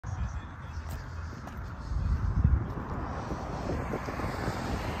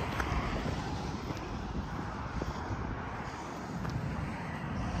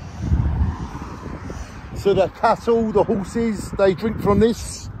So the cattle, the horses, they drink from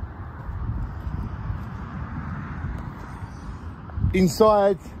this.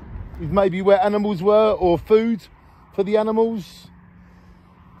 Inside is maybe where animals were, or food for the animals.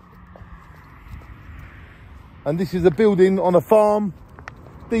 And this is a building on a farm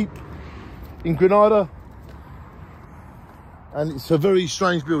deep in Granada. And it's a very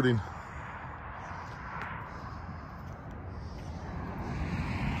strange building.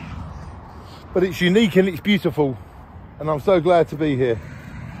 But it's unique and it's beautiful. And I'm so glad to be here.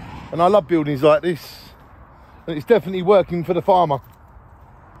 And I love buildings like this. And it's definitely working for the farmer.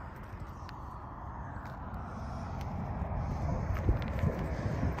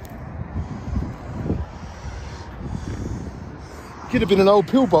 Could have been an old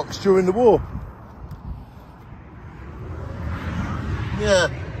pillbox during the war. Yeah.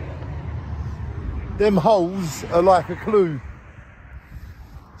 Them holes are like a clue.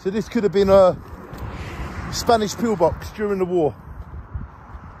 So this could have been a Spanish pillbox during the war.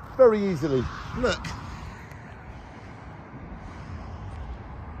 Very easily. Look.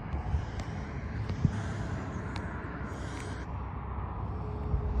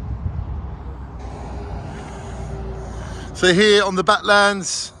 So here on the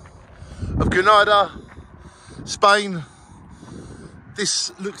backlands of Granada, Spain,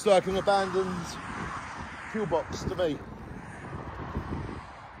 this looks like an abandoned pillbox to me.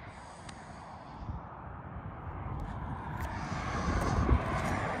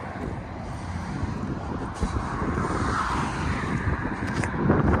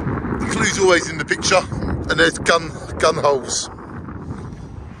 The clue's always in the picture, and there's gun holes.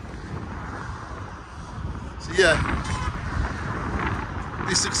 So yeah.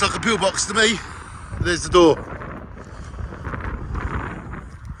 This looks like a pillbox to me. There's the door.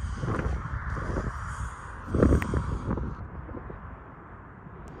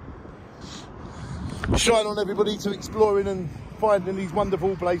 Shine on everybody to exploring and finding these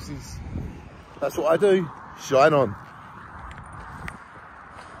wonderful places. That's what I do. Shine on.